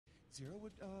Zero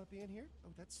would be in here. Oh,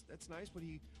 that's nice. Would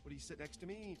he sit next to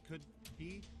me? Could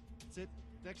he sit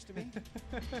next to me?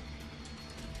 While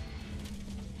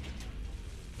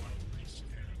Reese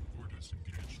and Gortys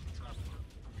engage the Traveler,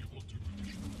 we will do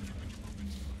additional damage from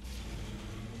inside.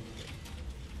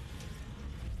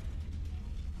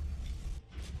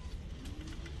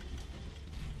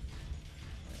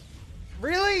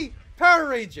 Really? Power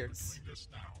Rangers. Lead us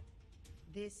now.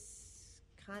 This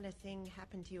kind of thing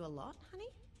happened to you a lot, honey?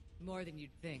 More than you'd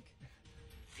think.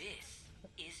 This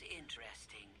is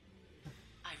interesting.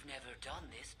 I've never done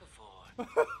this before.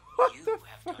 What You the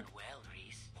have fuck? done well,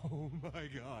 Reese. Oh my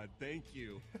God! Thank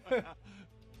you.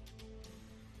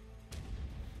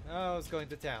 Oh, it's going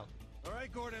to town. All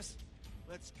right, Gortys,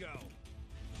 let's go.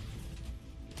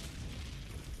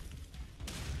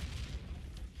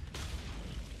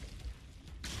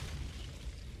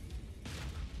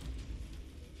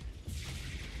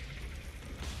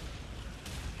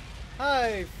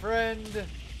 Hi, friend.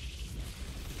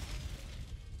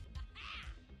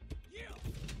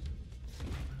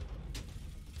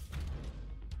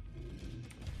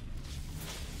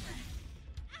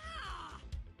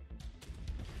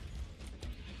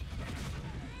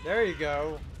 There you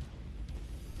go.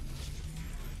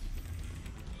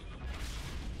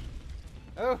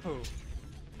 Oh.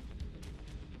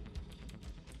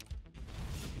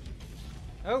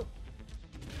 Oh.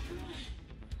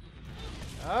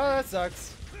 Oh, that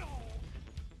sucks. Here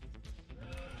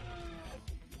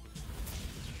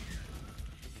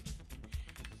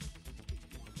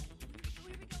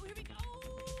we go.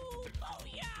 Oh,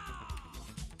 yeah!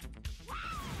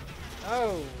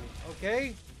 Oh,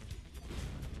 okay.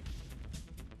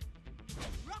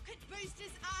 Rocket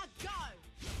boosters are go!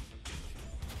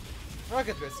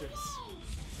 Rocket boosters.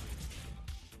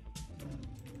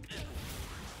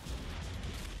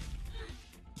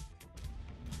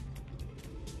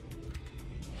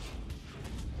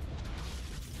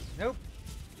 Nope.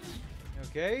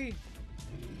 Okay.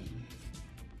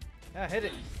 Ah, hit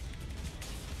it.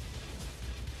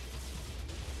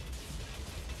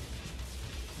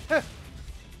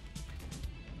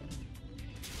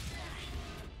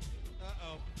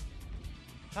 Uh-oh.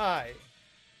 Hi.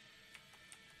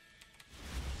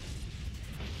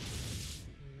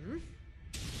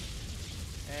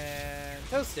 And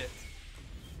toast it.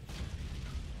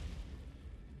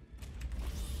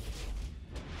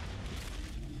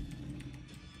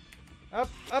 Up,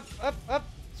 up, up, up.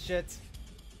 Shit.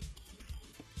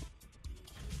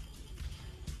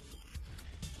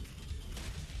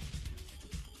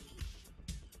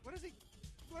 What is he?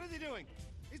 What is he doing?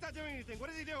 He's not doing anything. What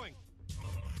is he doing?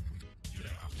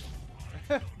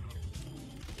 Yeah.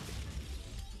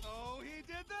 Oh, he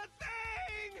did the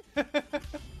thing!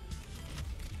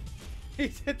 He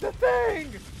did the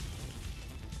thing!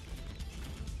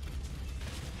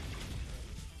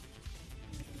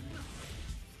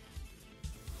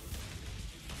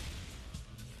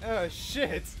 Oh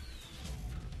shit!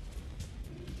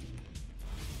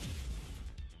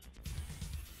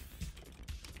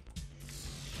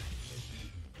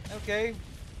 Okay.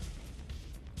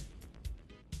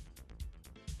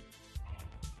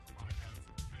 I have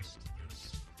missed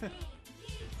this.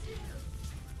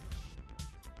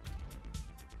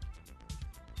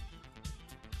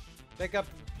 Pick up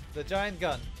the giant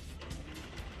gun.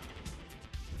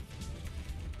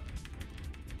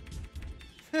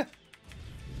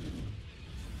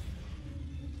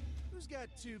 Who's got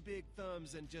two big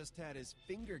thumbs and just had his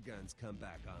finger guns come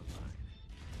back online?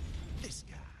 This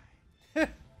guy.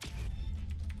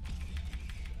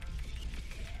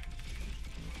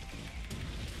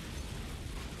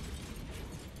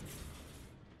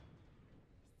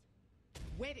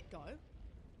 Where'd it go?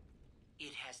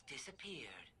 It has disappeared.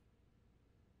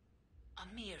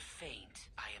 A mere feint,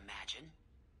 I imagine.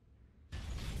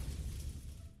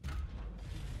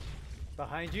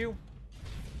 Behind you?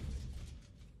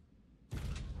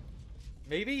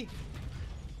 Maybe?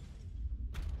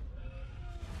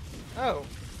 Oh.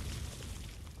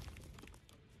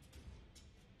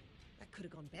 That could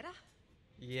have gone better.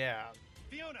 Yeah.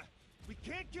 Fiona, we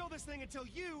can't kill this thing until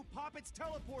you pop its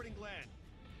teleporting gland.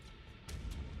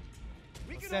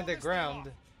 We Let's can stand hold the this thing ground.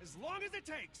 off, as long as it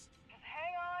takes. Just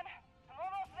hang on. I'm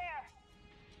almost there.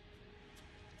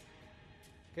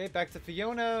 Okay, back to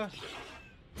Fiona.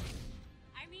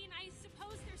 I mean, I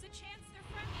suppose there's a chance they're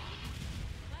friendly,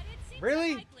 but it seems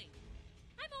Really? unlikely.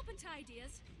 I'm open to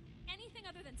ideas. Anything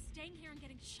other than staying here and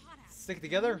getting shot at. Stick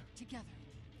together. Together.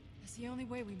 That's the only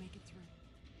way we make it through.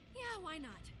 Yeah, why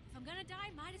not? If I'm gonna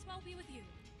die, might as well be with you.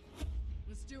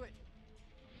 Let's do it.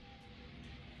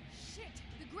 Shit!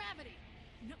 The gravity!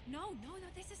 No,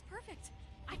 this is perfect.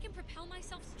 I can propel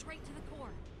myself straight to the core.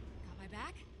 Got my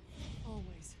back?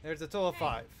 Always. There's a total of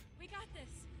 5. We got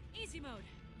this. Easy mode.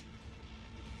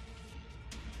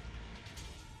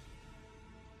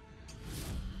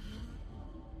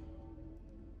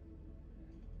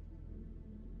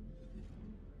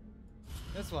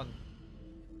 This one.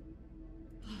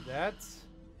 That.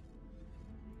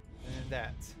 And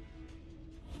that.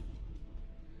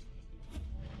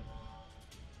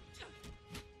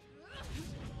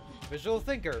 Visual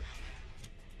thinker.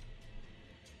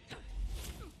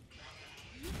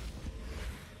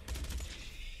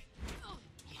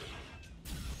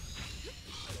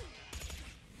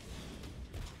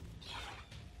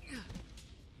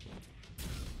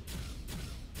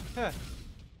 Huh.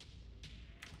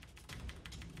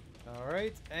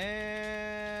 Alright,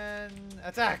 and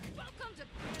attack! Welcome to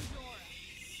Pandora.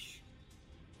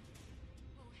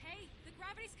 Oh, hey, the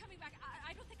gravity's coming back.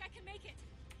 I don't think I can make it.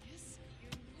 Yes, you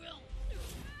will.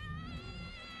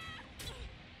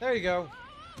 There you go.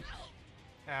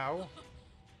 Ow.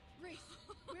 Reese,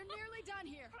 we're nearly done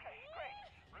here. Okay, great.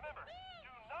 Remember,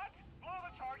 do not blow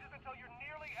the charges until you're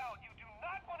nearly out. You do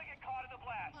not want to get caught in the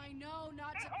blast. I know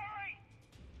not And to. hurry!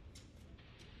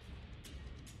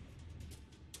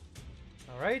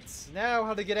 Alright, now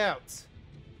how to get out.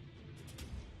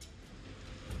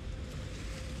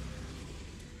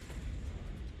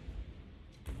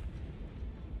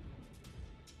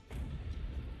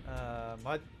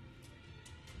 Mud.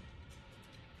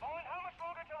 Owen, how much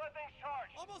longer till that thing's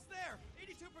charged? Almost there!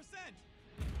 82%!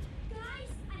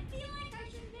 Guys, I feel like I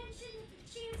should mention that the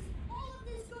chance of all of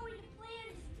this going to plan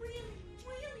is really,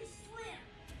 really slim.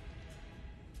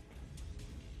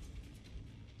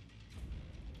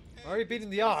 Already beating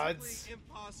the It's odds. basically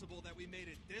impossible that we made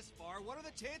it this far. What are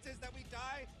the chances that we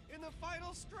die in the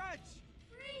final stretch?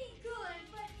 Pretty good,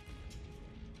 but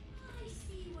I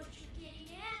see what you're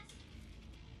getting at.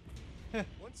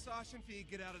 Once Sasha and Fee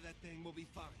get out of that thing, we'll be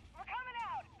fine. We're coming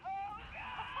out! Oh,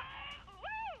 God!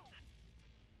 Woo!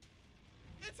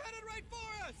 It's headed right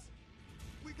for us!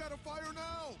 We gotta fire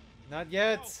now! Not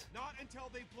yet. No, not until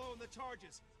they've blown the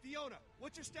charges. Fiona,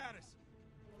 what's your status?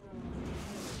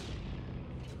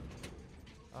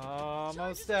 Almost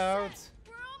Charges are out. set.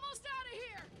 We're almost out of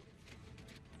here.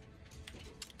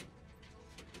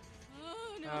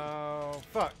 Oh no. Oh,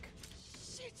 fuck.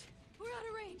 Shit. We're out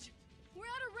of range. We're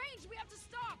out of range. We have to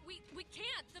stop. We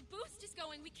can't. The boost is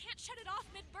going. We can't shut it off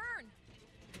mid-burn.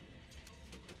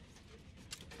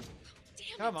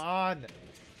 Damn Come it. on.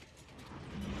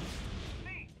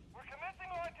 See, we're commencing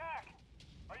our attack.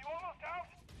 Are you almost out?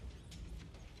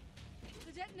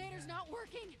 The detonator's not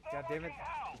working. God damn it. Working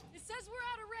how? It says we're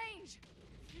out of range.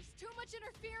 There's too much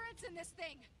interference in this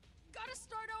thing. Gotta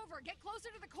start over. Get closer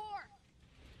to the core.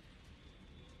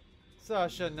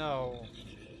 Sasha, no.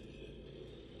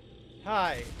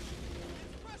 Hi. It's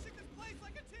crushing this place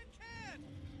like a tin can!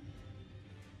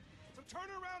 So turn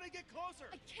around and get closer!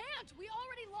 I can't. We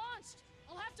already launched.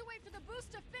 I'll have to wait for the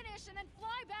boost to finish and then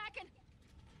fly back and...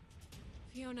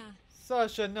 Fiona,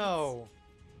 Sasha, no.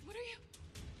 What are you...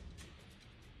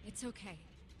 it's okay.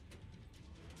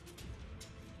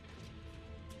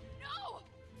 No!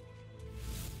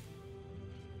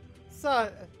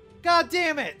 God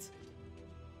damn it!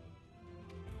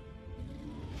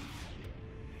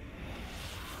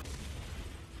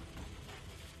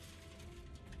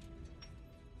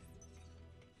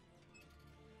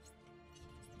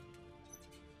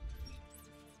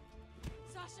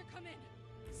 Sasha, come in.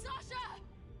 Sasha!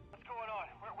 What's going on?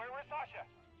 Where's Sasha?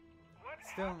 What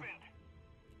Still- happened?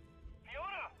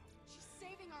 Fiona! She's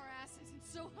saving our asses, and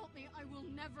so help me, I will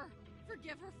never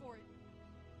forgive her for it.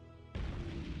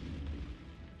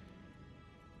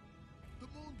 The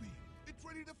moonbeam! It's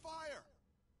ready to fire!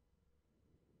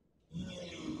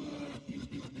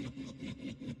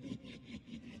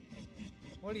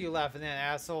 What are you laughing at,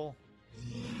 asshole?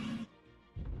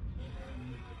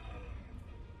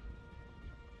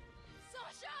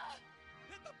 Sasha!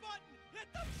 Hit the button! Hit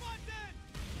the button!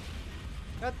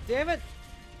 God damn it!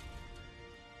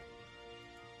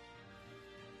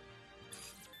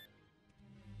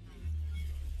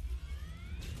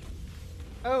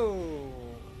 Oh!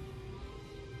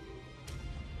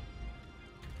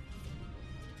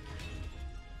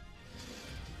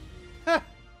 Ha!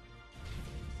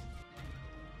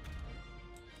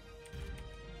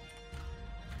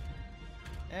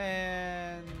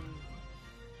 And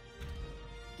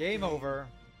game over.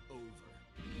 Over.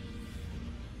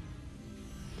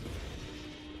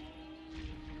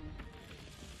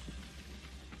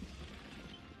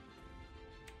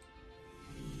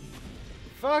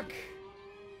 Fuck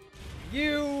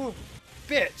you,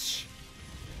 bitch.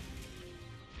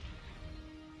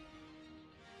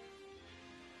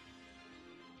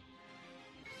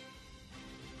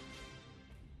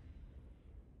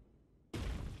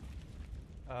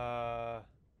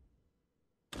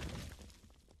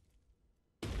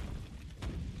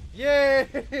 Yay!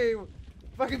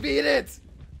 Fucking beat it!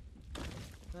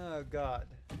 Oh god.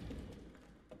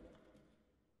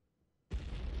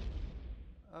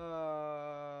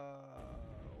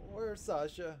 Where's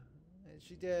Sasha? Is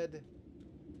she dead?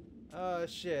 Oh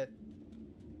shit.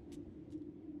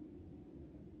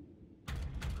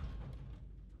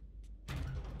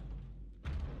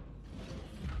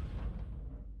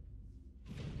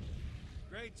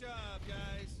 Great job,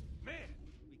 guys. Man,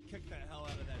 we kicked the hell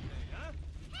out of that thing, huh?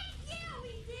 Hey, yeah,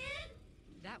 we did!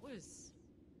 That was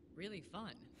really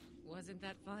fun. Wasn't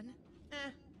that fun?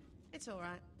 It's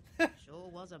alright. Sure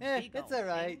was a big it's old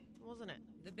alright. thing, wasn't it?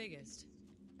 The biggest.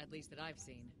 At least that I've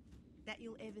seen. That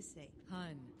you'll ever see.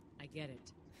 Hun, I get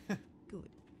it. Good.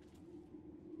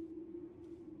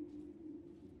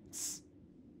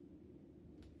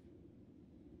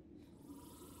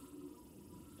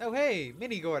 Oh hey,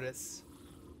 Mini Gortys.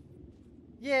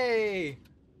 Yay!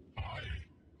 Hi.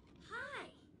 Hi.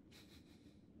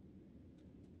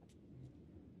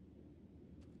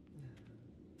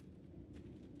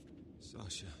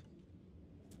 Sasha.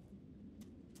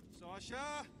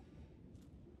 Sasha!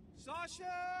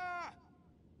 Sasha!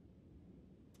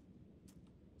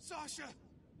 Sasha!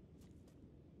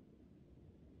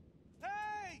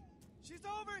 Hey! She's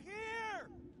over here!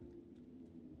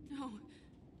 No.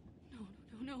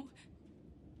 No.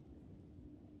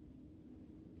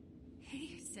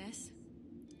 Hey, sis.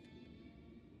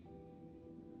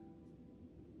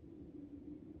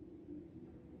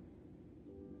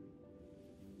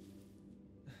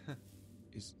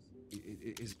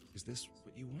 Is this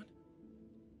what you want?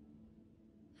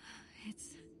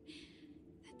 It's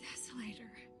the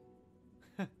Desolator.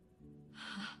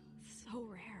 So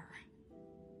rare.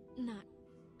 Not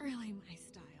really my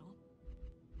style.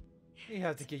 We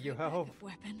have to get you Great help. backup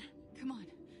weapon. Come on.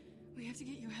 We have to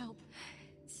get you help.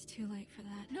 It's too late for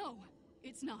that. No,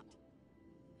 it's not.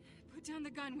 Put down the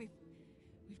gun. We've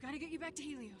got to get you back to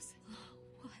Helios.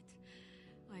 What?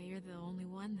 Why, you're the only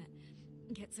one that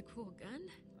gets a cool gun?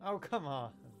 Oh, come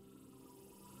on.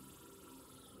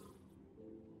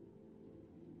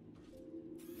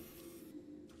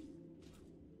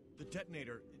 The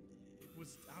detonator, it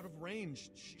was out of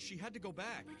range. She had to go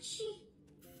back. But she's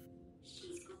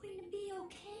going to be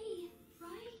okay,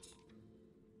 right?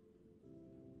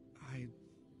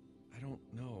 I don't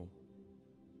know.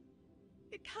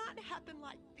 It can't happen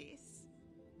like this.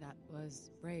 That was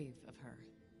brave of her.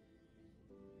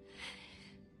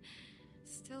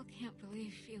 Still can't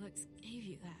believe Felix gave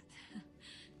you that.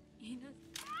 You know...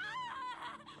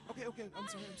 Okay, I'm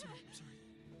sorry.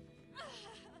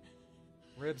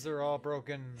 Ribs are all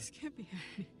broken. This can't be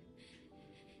happening.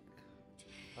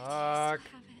 Fuck.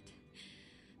 Just have it.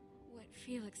 What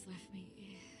Felix left me,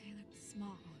 it looked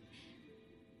small.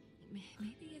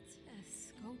 Maybe it's a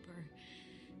scope or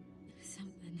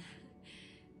something.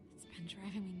 It's been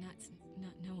driving me nuts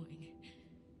not knowing.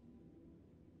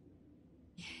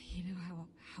 You know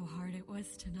how hard it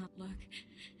was to not look?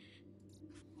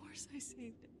 Of course I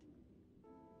saved it.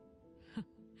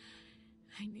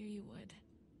 I knew you would.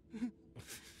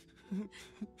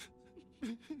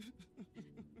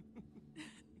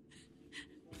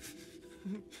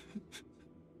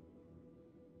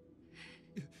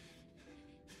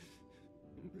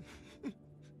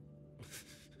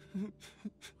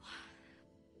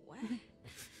 What?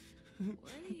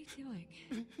 What are you doing?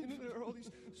 You know, there are all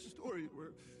these stories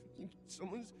where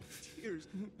someone's tears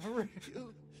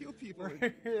heal people.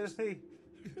 Really? I really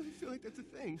feel like that's a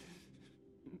thing.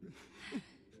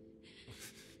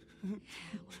 Yeah,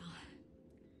 well,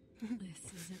 this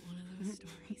isn't one of those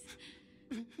stories.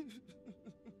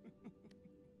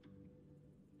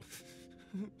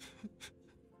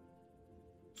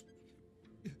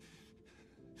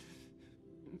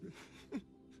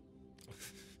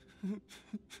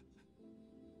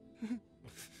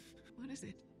 What is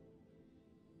it?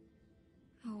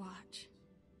 A watch.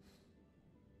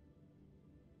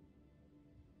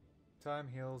 Time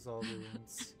heals all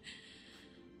wounds.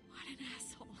 What an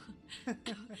asshole.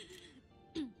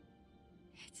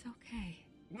 It's okay.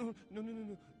 No.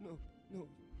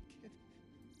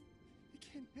 It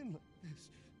can't end like this.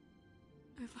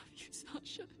 I love you,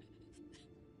 Sasha.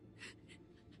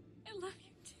 I love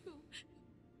you too.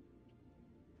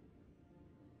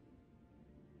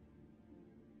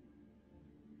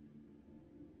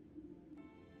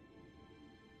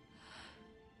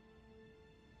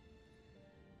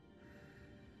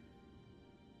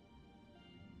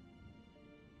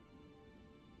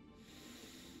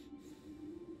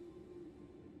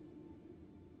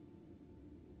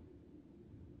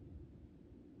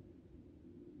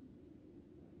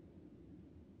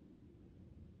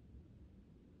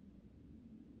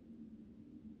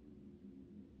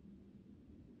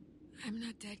 I'm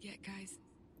not dead yet, guys.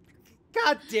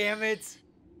 God damn it!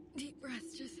 Deep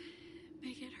breaths, just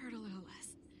make it hurt a little less.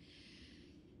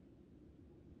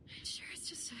 I'm sure it's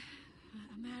just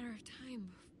a matter of time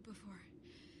before.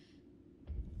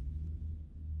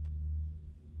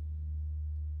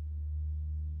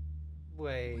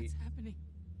 Wait. What's happening?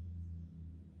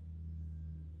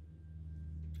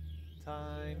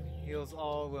 Time heals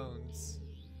all wounds.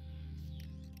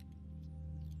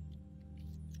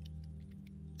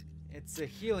 It's a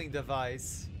healing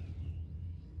device.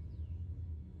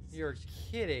 You're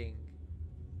kidding.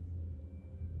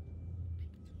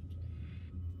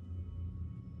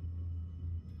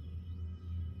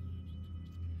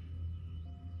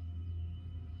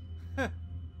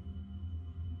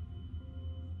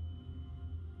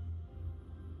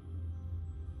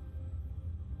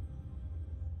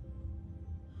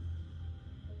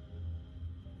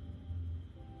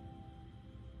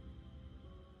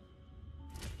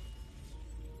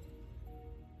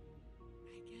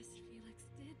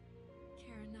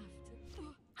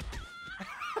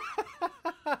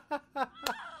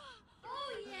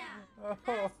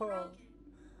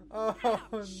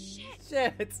 Oh,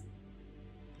 shit.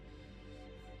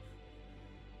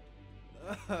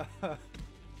 Why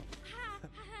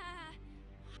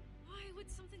would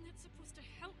something that's supposed to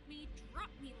help me drop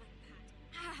me like that?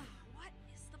 What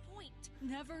is the point?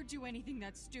 Never do anything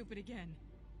that stupid again.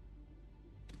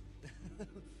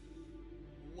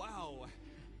 Wow.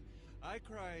 I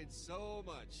cried so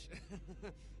much.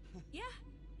 Yeah,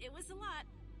 it was a lot.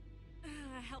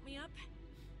 Help me up?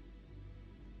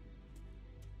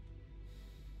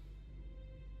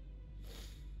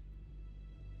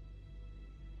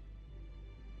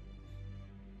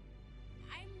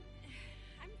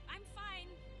 I'm fine,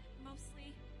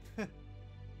 mostly.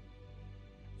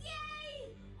 Yay!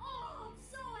 Oh, I'm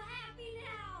so happy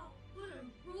now! What a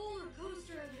roller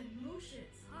coaster of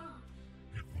emotions, huh?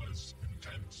 It was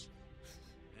intense.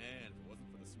 And if it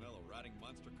wasn't for the smell of rotting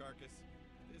monster carcass,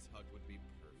 this hug would be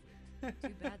perfect.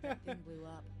 Too bad that thing blew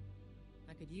up.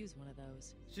 I could use one of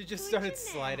those. She just started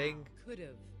sliding. Could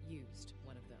have used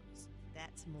one of those.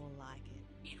 That's more like it.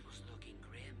 It was looking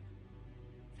grim.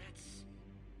 That's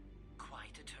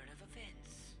quite a turn of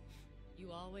events.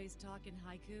 You always talk in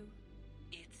haiku?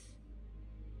 It's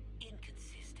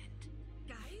inconsistent.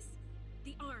 Guys,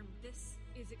 the arm. This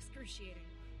is excruciating.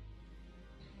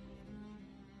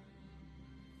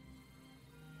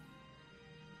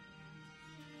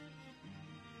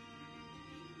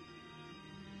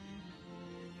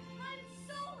 I'm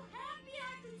so happy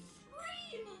I can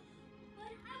scream!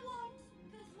 But I won't,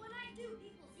 because when I do,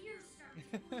 people's ears start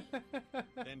to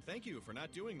bleed. And thank you for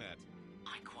not doing that.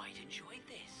 I quite enjoyed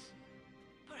this.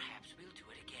 Perhaps we'll do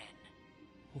it again.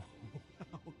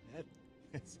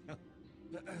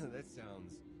 Wow, that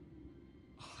sounds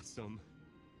awesome.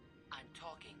 I'm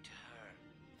talking to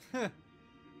her.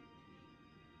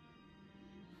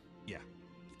 Yeah.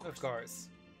 Of course.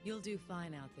 You'll do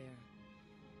fine out there.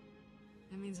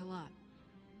 That means a lot.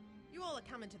 You all are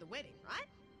coming to the wedding, right?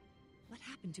 What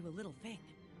happened to a little thing?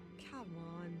 Come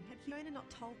on. Had Fiona not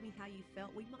told me how you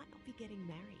felt, we might not be getting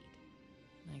married.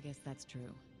 I guess that's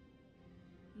true.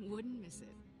 Wouldn't miss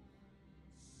it.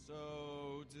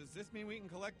 So, does this mean we can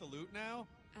collect the loot now?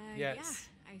 Yes.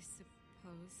 Yeah, I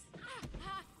suppose.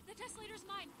 The tesslator's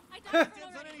mine. I Dibs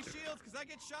died for on any shields, because I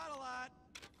get shot a lot.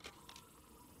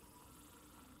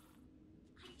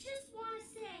 I just want to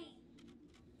say,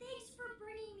 thanks for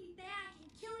bringing me back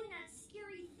and killing that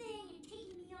scary thing and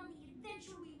taking me on the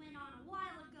adventure we went on a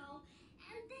while ago.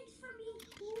 And thanks for being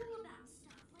cool about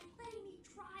stuff, like letting me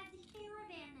drive the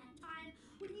caravan that time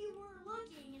when you weren't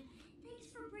looking. And thanks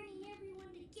for bringing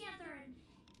everyone together. And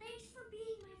thanks for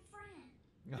being my friend.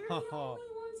 You're the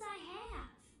only ones I have.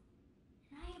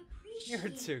 And I appreciate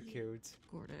You're too you. cute.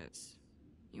 Gordit,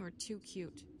 you are too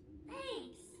cute.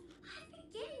 Thanks. I've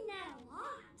been getting that a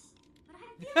lot. But I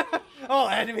feel like I have Oh,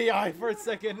 enemy eye for a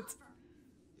second.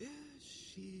 Yeah,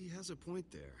 she has a point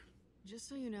there. Just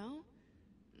so you know,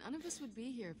 none of us would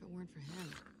be here if it weren't for him.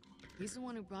 He's the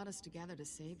one who brought us together to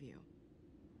save you.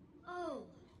 Oh,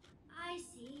 I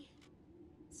see.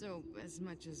 So, as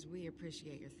much as we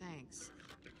appreciate your thanks,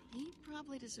 he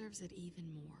probably deserves it even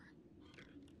more.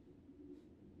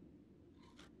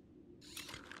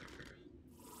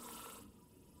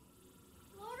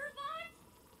 Motorbot?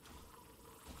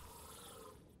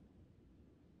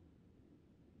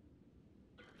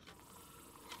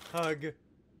 Hug.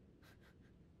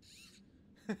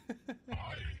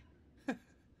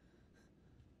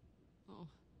 Oh,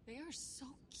 they are so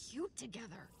cute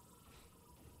together.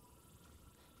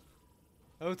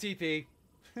 OTP.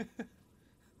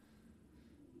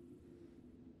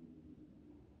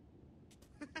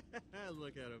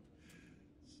 Look at him.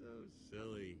 So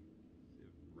silly.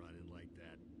 Running like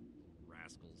that.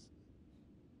 Rascals.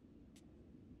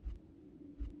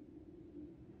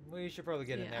 We should probably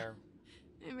get in there.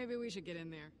 Hey, maybe we should get in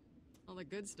there. All the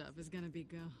good stuff is gonna be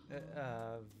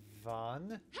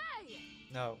Vaughn? Hey!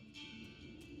 No.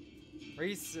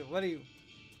 Reese, what are you...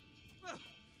 Well,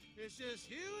 it's just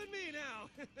you and me now.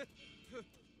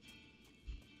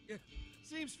 Yeah,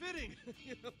 seems fitting.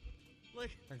 You know,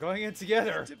 like... We're going in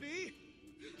together. To be?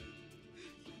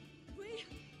 We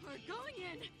are going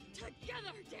in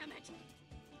together, damn it!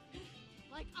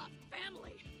 Like a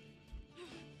family.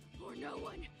 Or no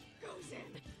one goes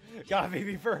in. Gotta be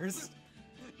me first.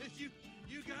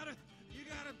 You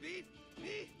gotta beat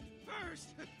me first.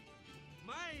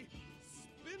 My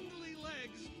spindly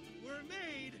legs were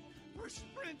made for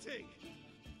sprinting.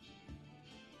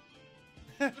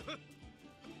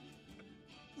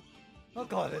 We'll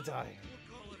call it a tie.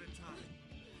 We'll call it a tie.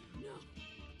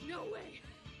 No way.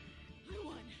 I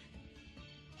won.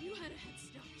 You had a head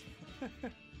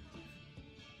start.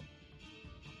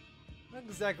 Not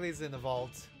exactly is in the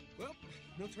vault. Well,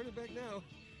 no turning back now.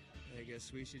 I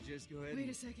guess we should just go ahead. Wait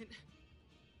a second.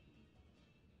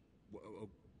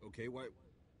 Okay, why?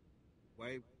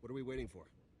 What are we waiting for?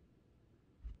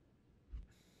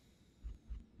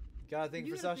 Got a thing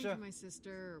for Sasha? Thing for my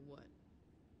sister, or what?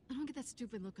 I don't get that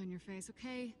stupid look on your face,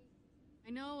 okay?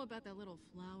 I know about that little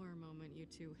flower moment you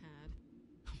two had.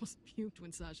 I almost puked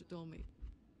when Sasha told me.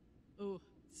 Oh,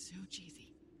 so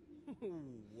cheesy.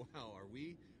 Wow, are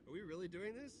we really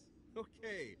doing this?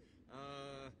 Okay.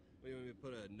 You want me to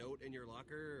put a note in your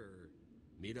locker or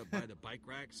meet up by the bike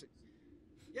racks?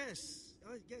 Yes.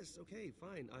 Yes, okay,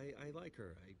 fine. I like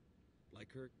her. I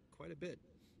like her quite a bit.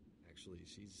 Actually,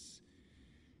 she's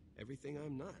everything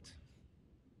I'm not.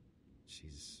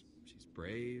 She's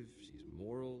brave, she's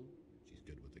moral, she's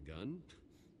good with a gun.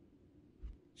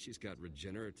 She's got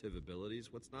regenerative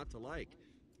abilities. What's not to like?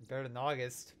 Better than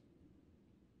August.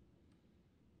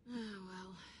 Oh,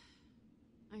 well.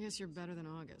 I guess you're better than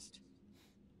August.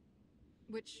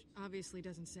 Which obviously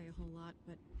doesn't say a whole lot,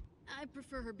 but I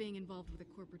prefer her being involved with a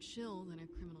corporate shill than a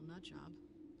criminal nutjob.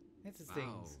 It's Wow,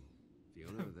 things.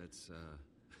 Fiona, that's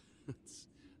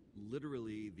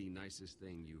literally the nicest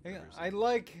thing you've ever said. I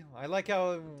like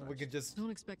how we could just Don't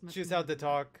expect much choose more how to than that.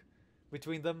 talk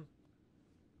between them.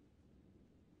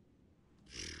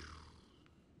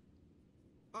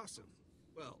 Awesome.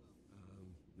 Well,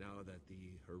 now that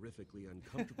the horrifically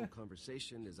uncomfortable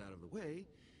conversation is out of the way,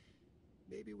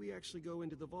 maybe we actually go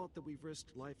into the vault that we've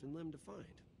risked life and limb to find.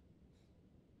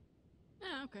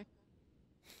 Ah, okay.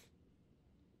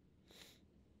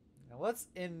 Now what's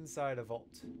inside a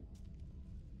vault?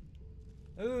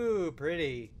 Ooh,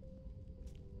 pretty.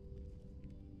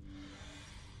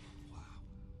 Wow.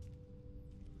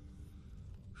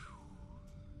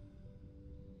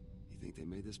 You think they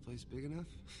made this place big enough?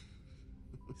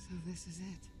 So this is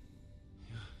it.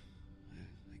 Yeah,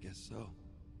 I guess so.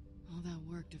 All that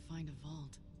work to find a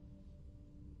vault.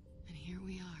 And here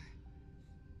we are.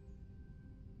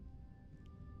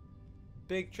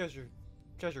 Big treasure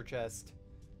chest.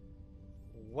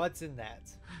 What's in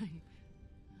that? I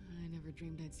never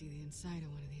dreamed I'd see the inside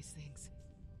of one of these things.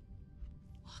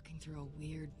 Walking through a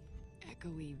weird,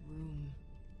 echoey room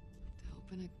to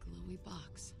open a glowy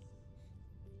box.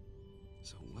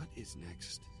 So what is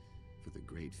next for the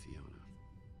great Fiona?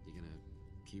 You gonna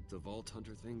keep the Vault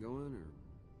Hunter thing going, or...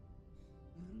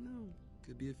 I don't know.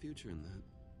 Could be a future in that.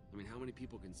 I mean, how many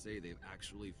people can say they've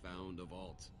actually found a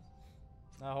vault?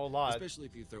 Not a whole lot. Especially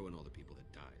if you throw in all the people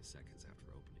that die seconds after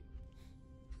opening.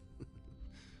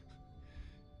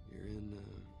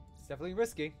 It's definitely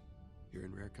risky. You're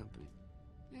in rare company.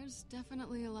 There's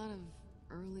definitely a lot of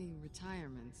early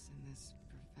retirements in this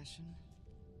profession.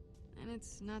 And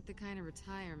it's not the kind of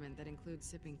retirement that includes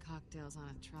sipping cocktails on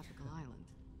a tropical island.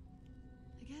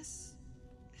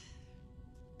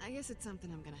 I guess it's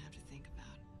something I'm gonna have to think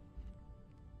about.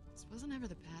 This wasn't ever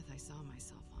the path I saw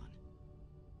myself on.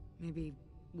 Maybe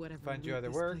whatever Find you route other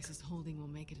this work. place is holding will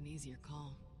make it an easier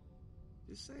call.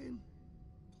 Just saying.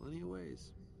 Plenty of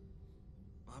ways.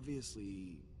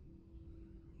 Obviously,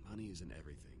 money isn't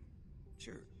everything.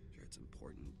 Sure, it's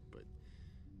important, but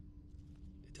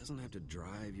it doesn't have to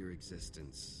drive your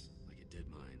existence like it did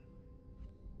mine.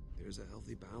 There's a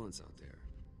healthy balance out there.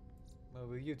 What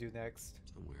will you do next?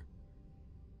 Somewhere.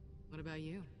 What about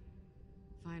you?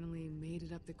 Finally made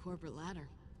it up the corporate ladder.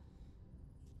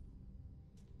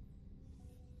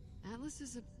 Atlas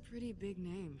is a pretty big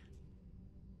name.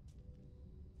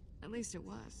 At least it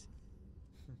was.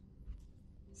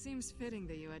 Seems fitting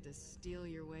that you had to steal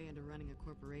your way into running a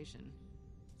corporation.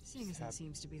 Seeing as that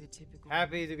seems to be the typical...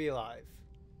 Happy to be alive.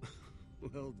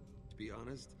 Well, to be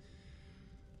honest,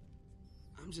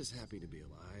 I'm just happy to be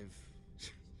alive.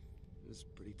 It was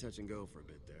pretty touch and go for a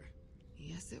bit there.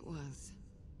 Yes, it was.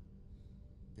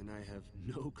 And I have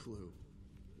no clue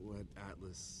what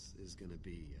Atlas is gonna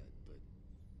be yet, but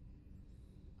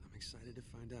I'm excited to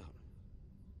find out.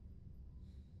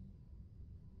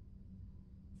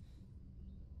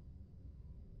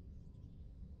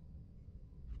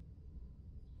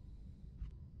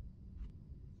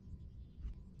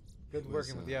 Good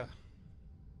working with you.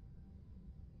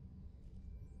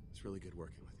 It's really good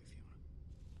working with you, Fiona.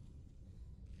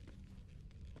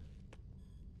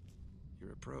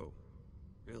 You're a pro,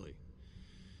 really.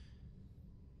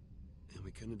 And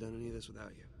we couldn't have done any of this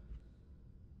without you.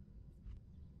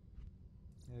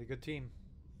 Yeah, a good team.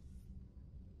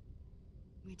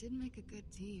 We did make a good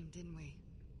team, didn't we?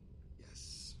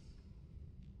 Yes.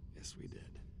 Yes, we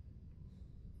did.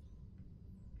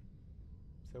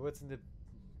 So what's in the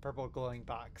purple glowing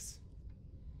box?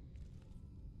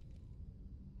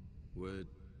 Would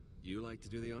you like to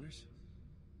do the honors?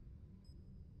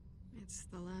 It's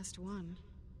the last one.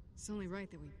 It's only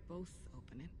right that we both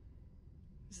open it.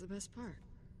 It's the best part.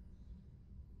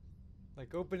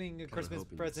 Like opening a Kinda Christmas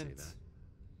hoping you'd present. say that.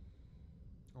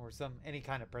 Or any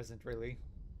kind of present, really.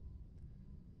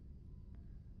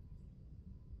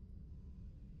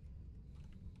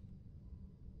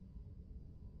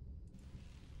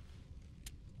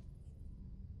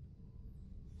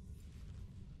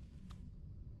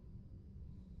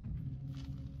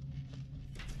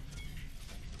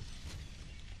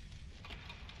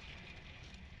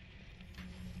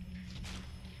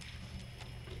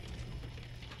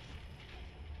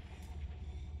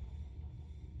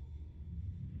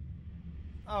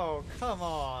 Oh, come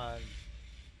on.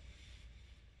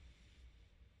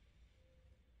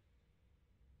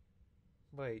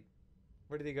 Wait,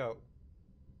 where did he go?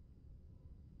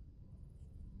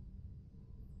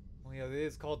 Well, yeah, it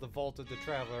is called the Vault of the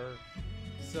Traveler,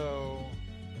 so...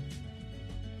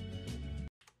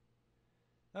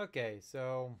 Okay,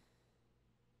 so...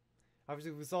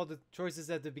 Obviously we saw the choices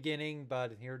at the beginning,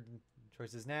 but here are the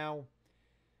choices now.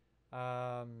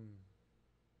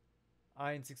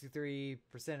 Iron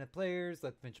 63% of players,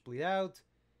 let Finch bleed out.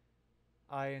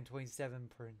 Iron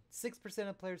 27.6%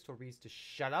 of players told Reese to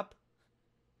shut up.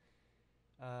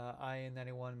 Iron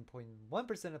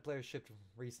 91.1% of players shipped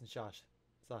Reese and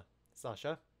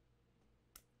Sasha.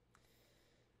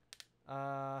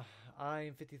 Iron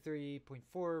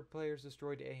 53.4 players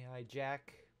destroyed AI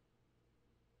Jack.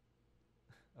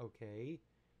 Okay.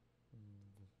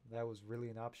 That was really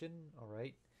an option.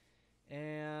 Alright.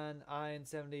 And Iron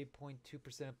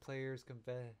 70.2% of players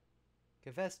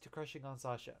confessed to crushing on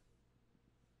Sasha.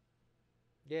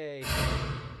 Yay.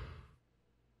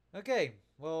 Okay,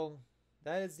 well,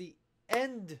 that is the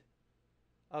end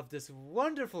of this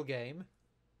wonderful game.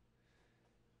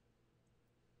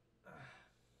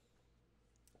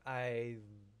 I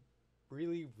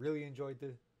really, really enjoyed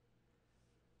this.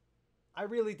 I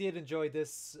really did enjoy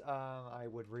this. I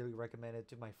would really recommend it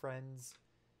to my friends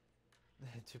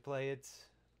to play it.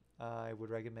 I would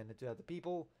recommend it to other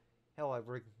people. Hell, I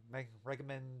would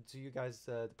recommend to you guys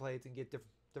to play it and get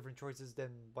different choices than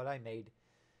what I made.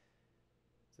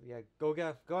 So yeah, go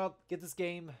out, get this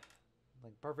game.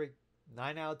 Like perfect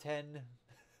 9 out of 10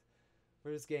 for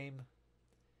this game.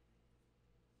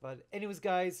 But anyways,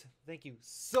 guys, thank you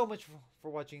so much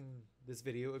for watching this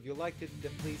video. If you liked it,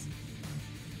 then please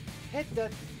hit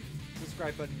that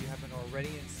subscribe button if you haven't already,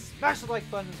 and smash the like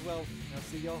button as well. And I'll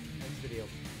see y'all next video.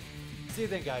 See you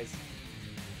then, guys.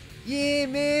 Yeah,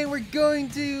 man, we're going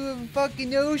to a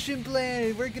fucking ocean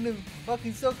planet. We're gonna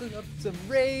fucking soak up some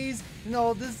rays and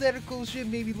all this other cool shit.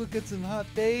 Maybe look at some hot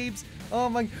babes. Oh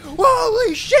my,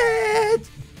 holy shit!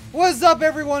 What's up,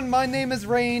 everyone? My name is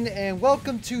Rain, and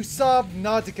welcome to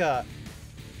Subnautica.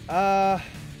 Yeah,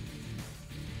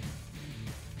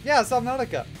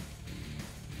 Subnautica.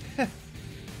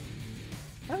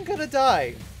 I'm gonna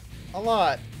die. A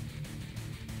lot.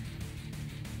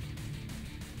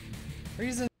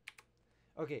 Reason.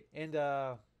 Okay, and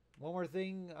one more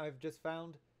thing I've just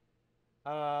found.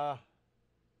 There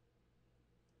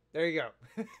you go.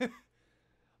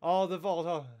 All the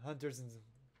Vault Hunters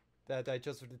that I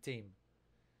chose for the team.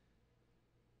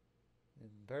 And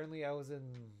apparently I was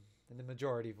in the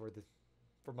majority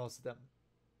for most of them.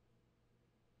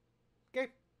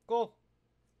 Okay, cool.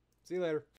 See you later.